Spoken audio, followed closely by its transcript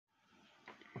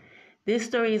This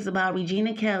story is about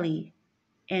Regina Kelly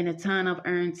and the town of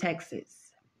Hearne,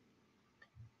 Texas.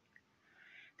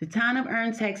 The town of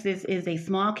Hearne, Texas is a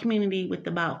small community with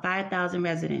about 5,000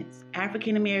 residents.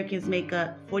 African Americans make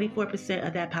up 44%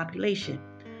 of that population.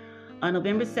 On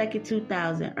November 2nd,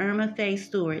 2000, Irma Faye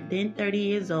Stewart, then 30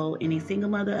 years old and a single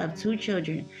mother of 2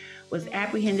 children, was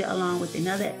apprehended along with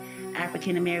another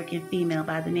African American female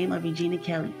by the name of Regina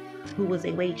Kelly, who was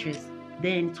a waitress,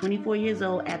 then 24 years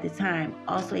old at the time,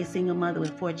 also a single mother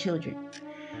with 4 children.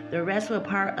 The arrests were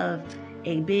part of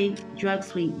a big drug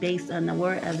sweep based on the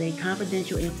word of a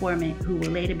confidential informant who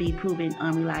would later be proven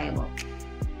unreliable.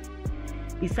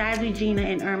 Besides Regina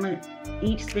and Irma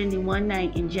each spending one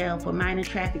night in jail for minor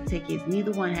traffic tickets,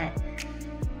 neither one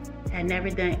had never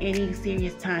done any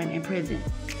serious time in prison.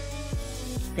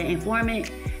 The informant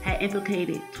had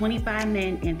implicated 25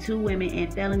 men and 2 women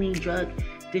in felony drug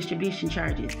distribution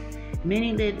charges.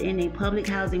 Many lived in a public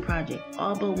housing project.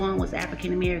 All but one was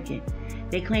African American.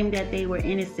 They claimed that they were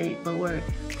innocent but were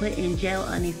put in jail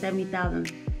on a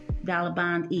 $70,000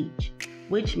 bond each,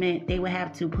 which meant they would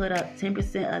have to put up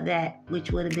 10% of that,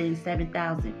 which would have been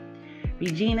 $7,000.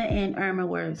 Regina and Irma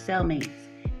were cellmates.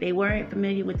 They weren't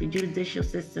familiar with the judicial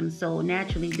system, so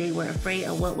naturally they were afraid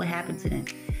of what would happen to them.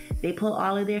 They put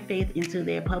all of their faith into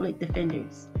their public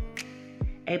defenders.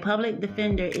 A public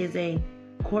defender is a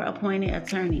court-appointed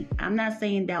attorney. I'm not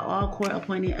saying that all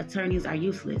court-appointed attorneys are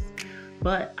useless,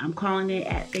 but I'm calling it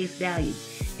at face value.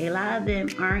 A lot of them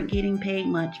aren't getting paid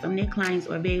much from their clients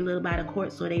or very little by the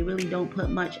court, so they really don't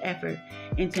put much effort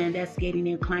into investigating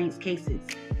their clients' cases.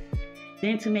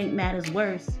 Then to make matters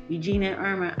worse, Regina and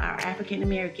Irma are African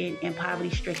American and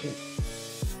poverty-stricken.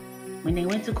 When they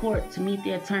went to court to meet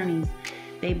their attorneys,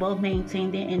 they both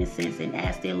maintained their innocence and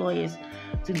asked their lawyers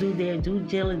to do their due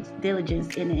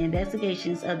diligence in the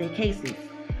investigations of their cases,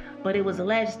 but it was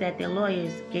alleged that their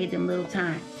lawyers gave them little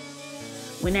time.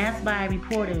 When asked by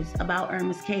reporters about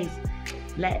Irma's case,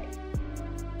 let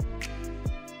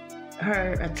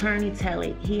her attorney tell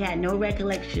it, he had no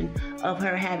recollection of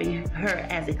her having her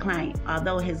as a client,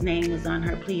 although his name was on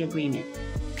her plea agreement.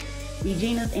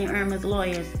 Regina's and Irma's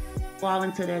lawyers fall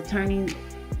into the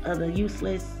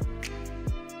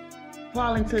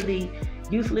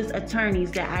useless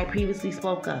attorneys that I previously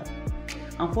spoke of.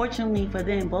 Unfortunately for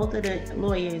them, both of the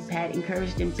lawyers had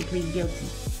encouraged them to plead guilty.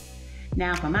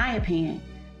 Now, for my opinion,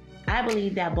 I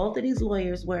believe that both of these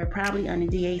lawyers were probably on the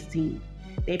DA's team.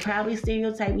 They probably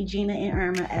stereotyped Regina and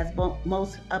Irma as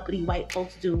most uppity white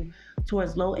folks do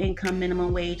towards low-income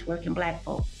minimum wage working black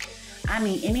folks. I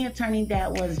mean, any attorney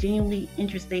that was genuinely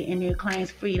interested in their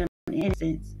client's freedom and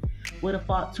innocence would have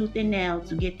fought tooth and nail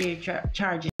to get their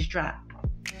charges dropped.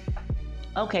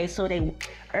 Okay, so they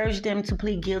urged them to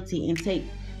plead guilty and take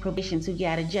probation to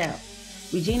get out of jail.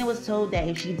 Regina was told that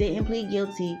if she didn't plead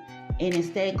guilty and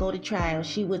instead go to trial,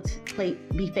 she would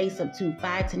be faced up to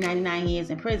 5 to 99 years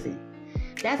in prison.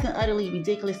 That's an utterly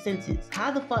ridiculous sentence.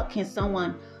 How the fuck can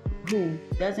someone who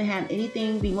doesn't have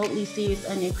anything remotely serious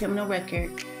on their criminal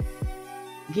record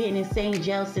get an insane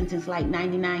jail sentence like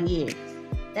 99 years?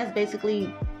 That's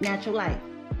basically natural life.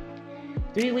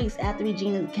 3 weeks after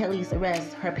Regina Kelly's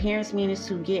arrest, her parents managed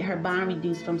to get her bond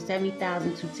reduced from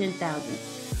 $70,000 to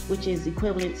 $10,000, which is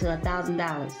equivalent to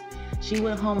 $1,000. She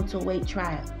went home to await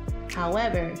trial.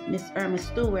 However, Miss Irma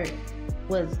Stewart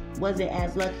wasn't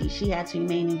as lucky. She had to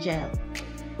remain in jail.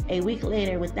 A week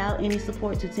later, without any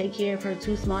support to take care of her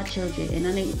 2 small children and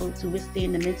unable to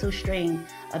withstand the mental strain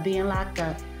of being locked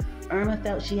up, Irma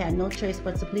felt she had no choice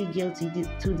but to plead guilty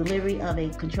to delivery of a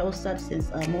controlled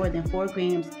substance of more than 4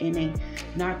 grams in a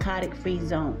narcotic-free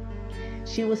zone.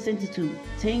 She was sentenced to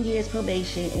 10 years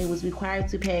probation and was required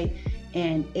to pay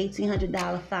an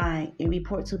 $1,800 fine and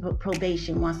report to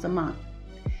probation once a month.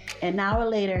 An hour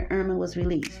later, Irma was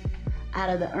released. Out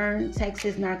of the Hearne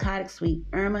Texas narcotic suite,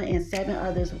 Irma and 7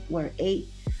 others were 8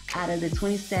 out of the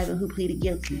 27 who pleaded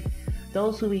guilty.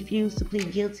 Those who refused to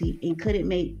plead guilty and couldn't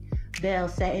make bail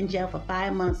sat in jail for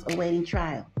 5 months awaiting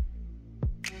trial.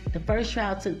 The first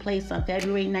trial took place on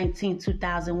February 19,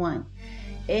 2001.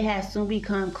 It has soon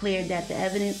become clear that the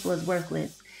evidence was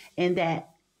worthless and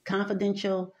that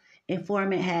confidential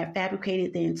informant had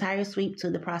fabricated the entire sweep to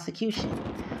the prosecution.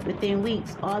 Within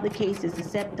weeks, all the cases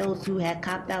except those who had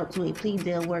copped out to a plea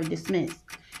deal were dismissed.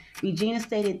 Regina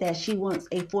stated that she wants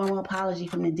a formal apology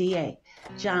from the DA,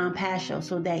 John Pasho,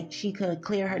 so that she could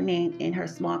clear her name in her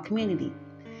small community.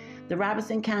 The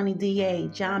Robeson County DA,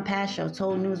 John Pasho,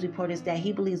 told news reporters that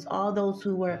he believes all those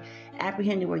who were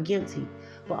apprehended were guilty,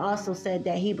 but also said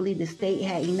that he believed the state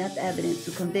had enough evidence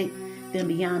to convict them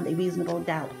beyond a reasonable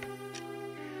doubt.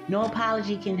 No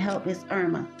apology can help Miss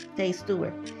Irma Faye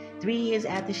Stewart. 3 years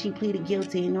after she pleaded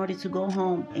guilty in order to go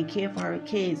home and care for her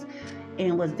kids,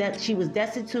 and she was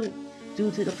destitute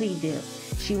due to the plea deal.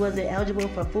 She wasn't eligible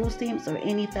for food stamps or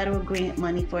any federal grant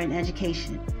money for an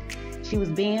education. She was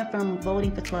banned from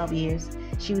voting for 12 years.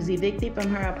 She was evicted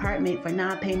from her apartment for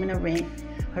non-payment of rent.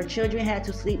 Her children had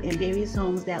to sleep in various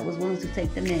homes that was willing to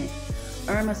take them in.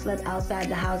 Irma slept outside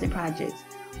the housing projects,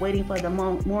 waiting for the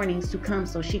mornings to come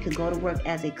so she could go to work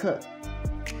as a cook,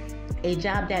 a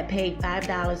job that paid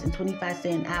 $5.25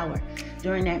 an hour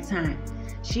during that time.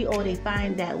 She owed a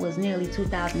fine that was nearly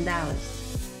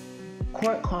 $2,000,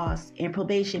 court costs, and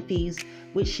probation fees,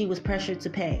 which she was pressured to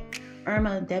pay.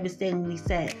 Irma devastatingly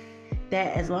said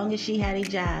that as long as she had a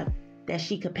job, that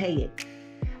she could pay it.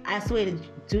 I swear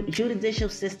the judicial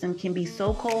system can be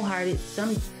so cold-hearted.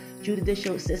 Some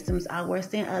judicial systems are worse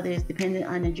than others depending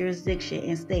on the jurisdiction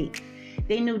and state.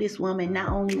 They knew this woman not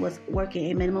only was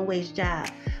working a minimum wage job,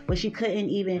 but she couldn't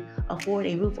even afford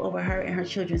a roof over her and her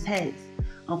children's heads.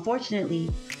 Unfortunately,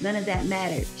 none of that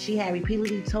mattered. She had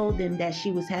repeatedly told them that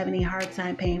she was having a hard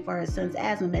time paying for her son's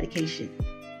asthma medication,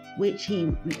 which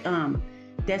he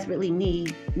desperately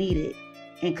needed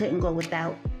and couldn't go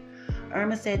without.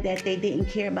 Irma said that they didn't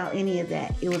care about any of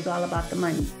that. It was all about the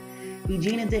money.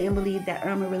 Regina didn't believe that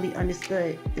Irma really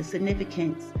understood the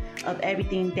significance of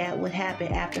everything that would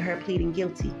happen after her pleading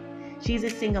guilty. She's a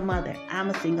single mother. I'm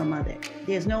a single mother.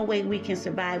 There's no way we can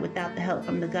survive without the help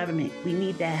from the government. We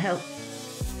need that help.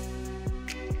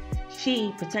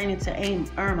 She, pretending to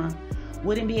Irma,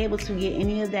 wouldn't be able to get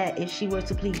any of that if she were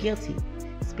to plead guilty.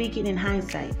 Speaking in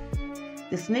hindsight,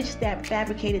 the snitch that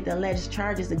fabricated the alleged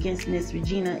charges against Miss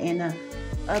Regina and the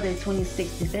other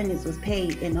 26 defendants was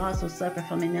paid and also suffered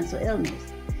from a mental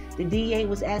illness. The DA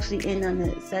was actually in on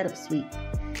the setup suite.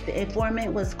 The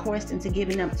informant was coerced into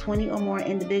giving up 20 or more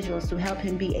individuals to help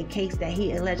him beat a case that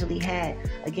he allegedly had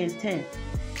against him.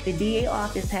 The DA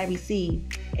office had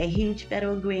received a huge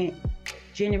federal grant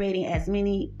generating as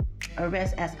many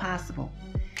arrests as possible.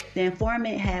 The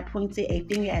informant had pointed a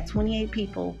finger at 28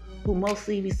 people who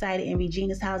mostly resided in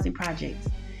Regina's housing projects.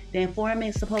 The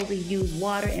informant supposedly used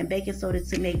water and baking soda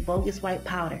to make bogus white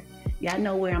powder. Y'all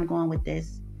know where I'm going with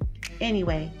this.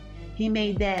 Anyway, he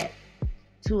made that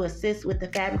to assist with the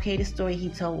fabricated story he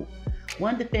told.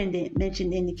 One defendant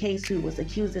mentioned in the case who was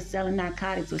accused of selling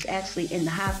narcotics was actually in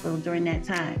the hospital during that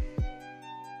time.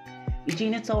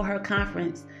 Regina told her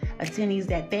conference attendees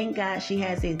that thank God she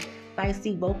has a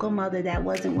feisty vocal mother that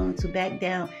wasn't willing to back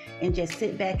down and just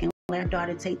sit back and let her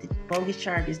daughter take the bogus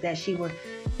charges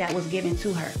that was given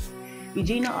to her.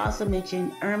 Regina also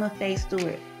mentioned Irma Faye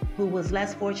Stewart, who was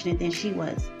less fortunate than she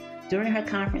was. During her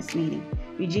conference meeting,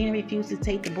 Regina refused to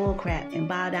take the bullcrap and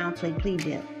bow down to a plea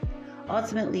deal.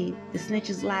 Ultimately, the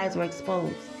snitch's lies were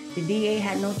exposed. The DA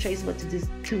had no choice but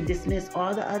to dismiss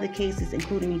all the other cases,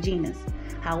 including Regina's.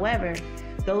 However,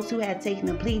 those who had taken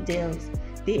the plea deals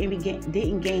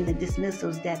didn't gain the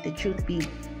dismissals that the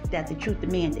truth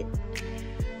demanded.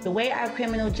 The way our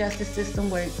criminal justice system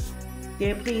works,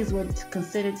 their pleas were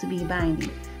considered to be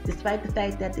binding, despite the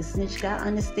fact that the snitch got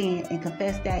on the stand and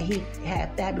confessed that he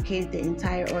had fabricated the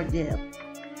entire ordeal.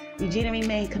 Regina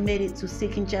remained committed to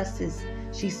seeking justice.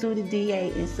 She sued the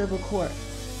DA in civil court.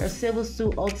 Her civil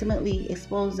suit ultimately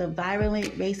exposed the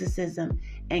virulent racism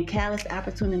and callous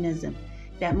opportunism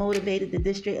that motivated the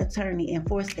district attorney and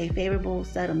forced a favorable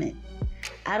settlement.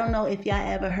 I don't know if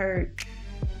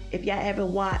y'all ever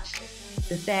watched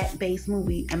the fact-based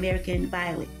movie American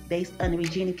Violet, based on the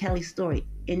Regina Kelly story.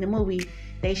 In the movie,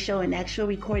 they show an actual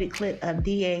recorded clip of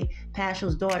D.A.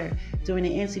 Paschal's daughter during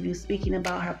an interview speaking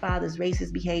about her father's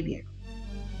racist behavior.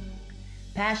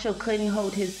 Paschal couldn't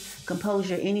hold his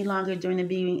composure any longer during the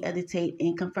viewing of the tape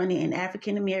and confronted an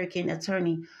African-American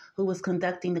attorney who was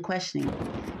conducting the questioning.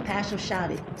 Paschal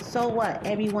shouted, "So what?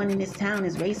 Everyone in this town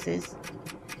is racist."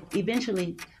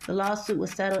 Eventually, the lawsuit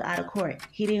was settled out of court.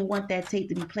 He didn't want that tape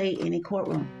to be played in a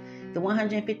courtroom. The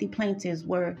 150 plaintiffs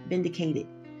were vindicated.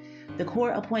 The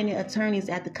court-appointed attorneys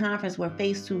at the conference were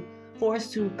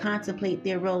forced to contemplate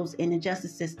their roles in the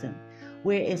justice system,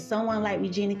 where if someone like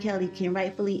Regina Kelly can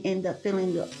rightfully end up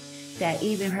feeling that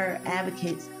even her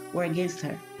advocates were against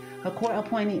her. Her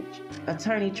court-appointed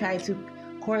attorney tried to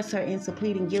coerce her into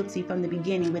pleading guilty from the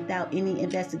beginning without any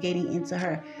investigating into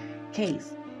her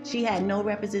case. She had no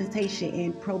representation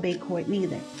in probate court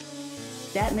neither.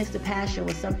 That Mr. Paschal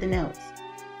was something else.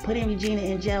 Putting Regina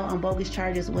in jail on bogus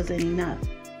charges wasn't enough.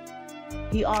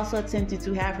 He also attempted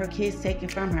to have her kids taken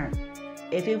from her.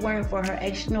 If it weren't for her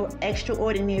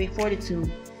extraordinary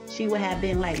fortitude, she would have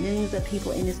been like millions of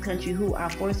people in this country who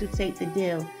are forced to take the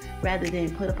deal rather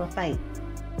than put up a fight.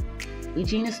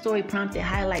 Regina's story prompted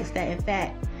highlights that, in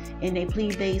fact, in a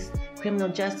plea-based criminal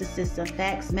justice system,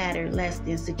 facts matter less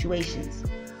than situations.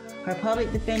 Her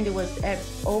public defender was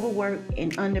overworked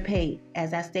and underpaid,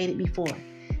 as I stated before.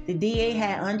 The DA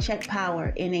had unchecked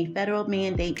power and a federal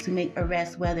mandate to make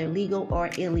arrests whether legal or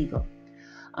illegal.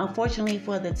 Unfortunately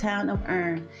for the town of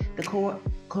Hearne, the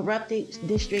corrupted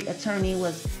district attorney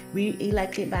was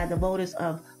re-elected by the voters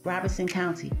of Robertson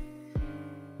County.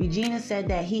 Regina said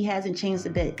that he hasn't changed a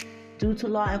bit. Due to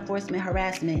law enforcement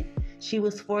harassment, she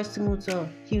was forced to move to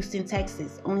Hearne,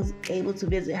 Texas, only able to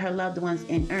visit her loved ones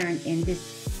in Hearne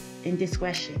in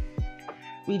discretion.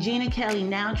 Regina Kelly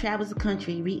now travels the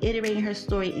country, reiterating her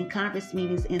story in conference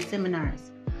meetings and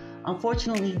seminars.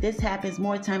 Unfortunately, this happens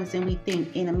more times than we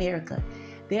think in America.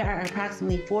 There are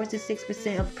approximately 4 to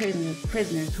 6% of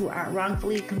prisoners who are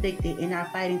wrongfully convicted and are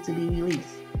fighting to be released.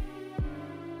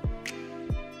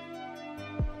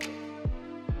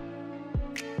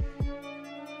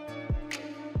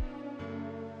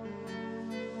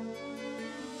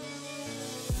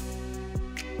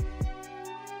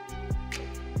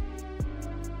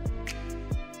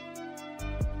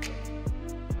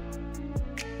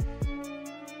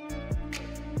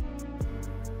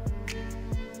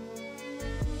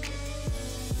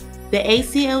 The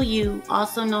ACLU,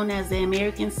 also known as the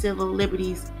American Civil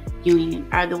Liberties Union,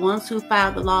 are the ones who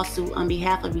filed the lawsuit on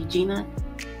behalf of Regina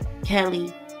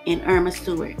Kelly and Irma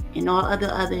Stewart and all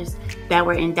others that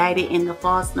were indicted in the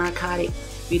false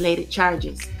narcotic-related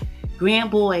charges. Grant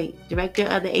Boyd, director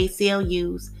of the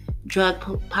ACLU's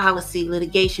Drug Policy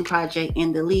Litigation Project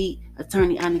and the lead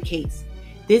attorney on the case.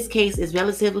 This case is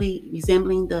relatively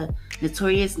resembling the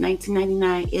notorious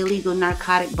 1999 illegal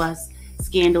narcotic bust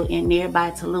scandal in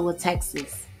nearby Tallulah,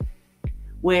 Texas,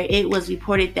 where it was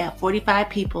reported that 45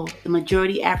 people, the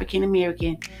majority African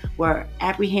American, were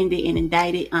apprehended and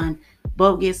indicted on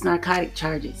bogus narcotic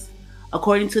charges.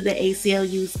 According to the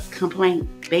ACLU's complaint,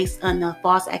 based on the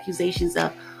false accusations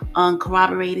of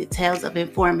uncorroborated tales of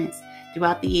informants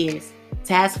throughout the years,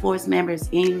 task force members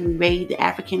annually raided the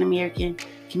African American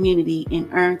community in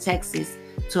Hearne, Texas,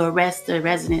 to arrest the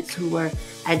residents who were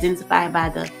identified by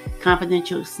the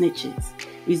confidential snitches,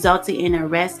 resulting in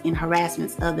arrests and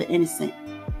harassments of the innocent.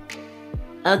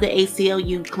 Of the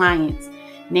ACLU clients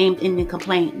named in the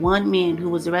complaint, one man who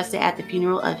was arrested at the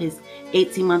funeral of his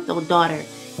 18-month-old daughter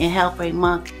and held for a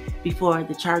month before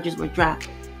the charges were dropped.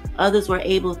 Others were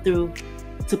able to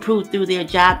prove through their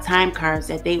job time cards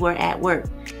that they were at work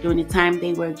during the time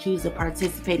they were accused of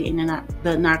participating in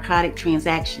the narcotic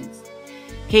transactions.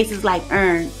 Cases like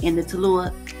Hearne and the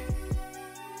Tallulah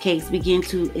case begin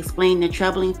to explain the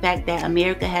troubling fact that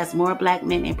America has more black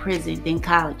men in prison than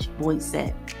college, Boyd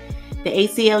said. The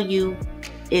ACLU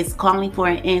is calling for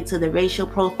an end to the racial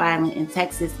profiling in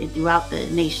Texas and throughout the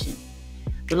nation.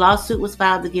 The lawsuit was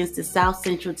filed against the South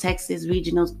Central Texas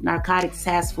Regional Narcotics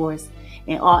Task Force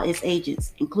and all its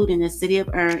agents, including the city of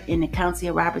Hearne and the county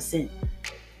of Robertson.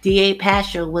 DA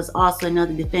Pasha was also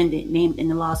another defendant named in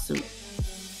the lawsuit.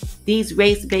 These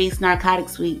race-based narcotic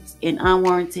sweeps and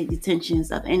unwarranted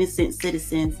detentions of innocent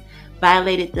citizens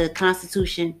violated the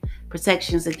Constitution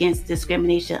protections against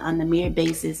discrimination on the mere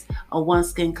basis of one's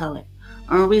skin color,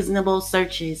 unreasonable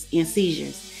searches and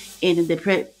seizures, and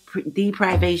the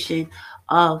deprivation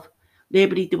of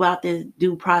liberty throughout the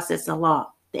due process of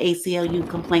law, the ACLU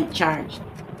complaint charged.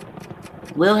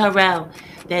 Will Harrell,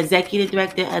 the executive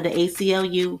director of the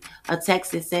ACLU of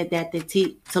Texas, said that the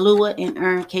Tallulah and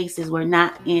Hearne cases were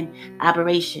not in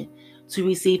operation to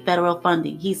receive federal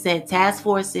funding. He said task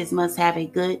forces must have a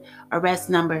good arrest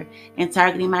number, and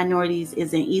targeting minorities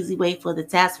is an easy way for the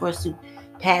task force to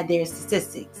pad their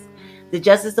statistics. The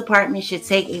Justice Department should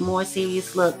take a more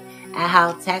serious look at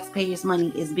how taxpayers'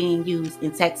 money is being used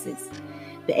in Texas.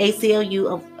 The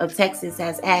ACLU of Texas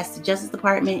has asked the Justice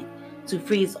Department to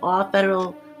freeze all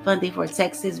federal funding for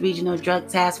Texas regional drug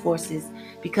task forces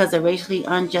because of racially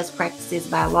unjust practices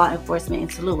by law enforcement in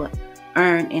Tallulah,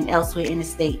 Hearne, and elsewhere in the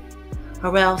state.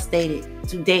 Harrell stated,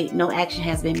 to date, no action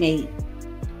has been made.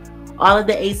 All of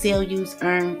the ACLU's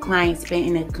Hearne clients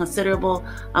spent a considerable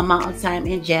amount of time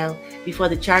in jail before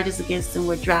the charges against them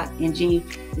were dropped in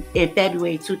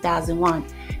February 2001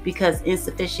 because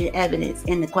insufficient evidence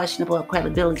and the questionable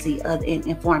credibility of an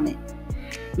informant.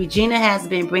 Regina has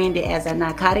been branded as a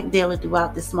narcotic dealer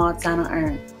throughout the small town of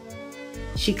Hearne.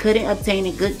 She couldn't obtain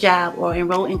a good job or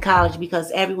enroll in college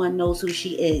because everyone knows who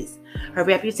she is. Her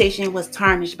reputation was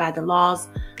tarnished by the lies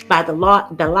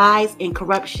and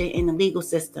corruption in the legal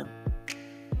system.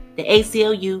 The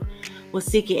ACLU was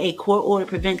seeking a court order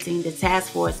preventing the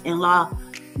task force and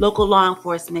local law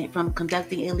enforcement from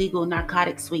conducting illegal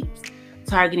narcotic sweeps,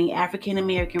 targeting African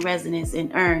American residents in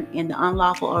Hearne, and the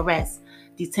unlawful arrest,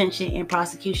 detention, and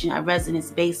prosecution of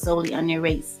residents based solely on their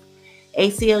race.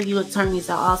 ACLU attorneys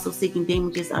are also seeking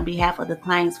damages on behalf of the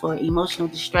clients for emotional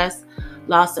distress,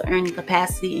 loss of earning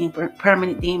capacity, and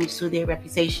permanent damage to their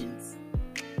reputations.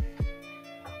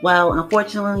 Well,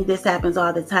 unfortunately, this happens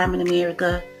all the time in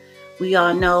America. We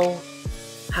all know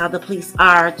how the police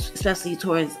are, especially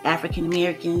towards African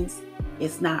Americans.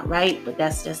 It's not right, but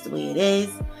that's just the way it is.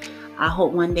 I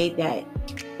hope one day that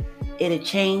it'll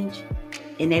change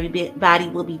and everybody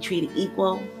will be treated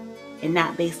equal and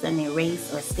not based on their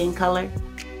race or skin color.